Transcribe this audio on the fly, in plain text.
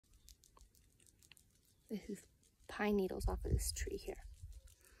This is pine needles off of this tree here.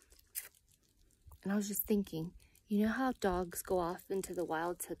 And I was just thinking, you know how dogs go off into the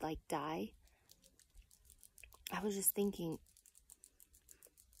wild to like die? I was just thinking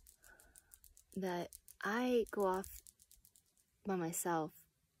that I go off by myself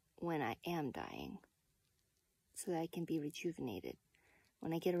when I am dying so that I can be rejuvenated.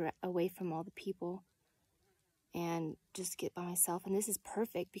 When I get away from all the people and just get by myself. And this is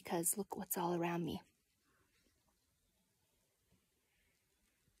perfect because look what's all around me.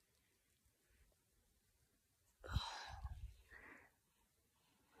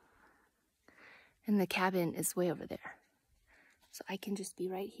 And the cabin is way over there. So I can just be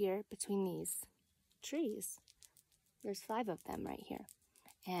right here between these trees. There's 5 of them right here.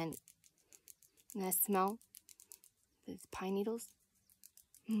 And I smell the pine needles.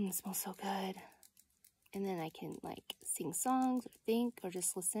 It smells so good. And then I can like sing songs or think or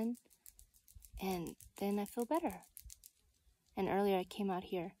just listen. And then I feel better. And earlier I came out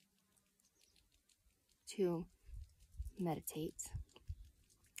here to meditate.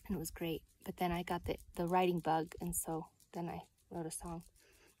 And it was great. But then I got the writing bug. And so then I wrote a song.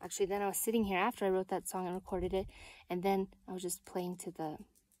 Actually, then I was sitting here after I wrote that song and recorded it. And then I was just playing to the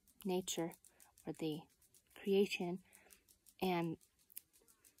nature or the creation. And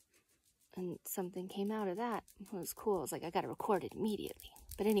something came out of that. It was cool. I was like, I got to record it immediately.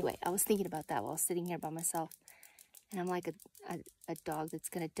 But anyway, I was thinking about that while I was sitting here by myself. And I'm like a dog that's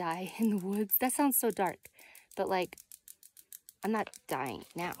going to die in the woods. That sounds so dark. But like, I'm not dying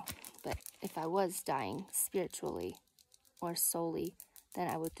now. But if I was dying spiritually or soully, then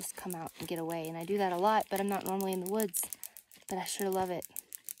I would just come out and get away. And I do that a lot, but I'm not normally in the woods. But I sure love it.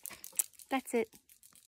 That's it.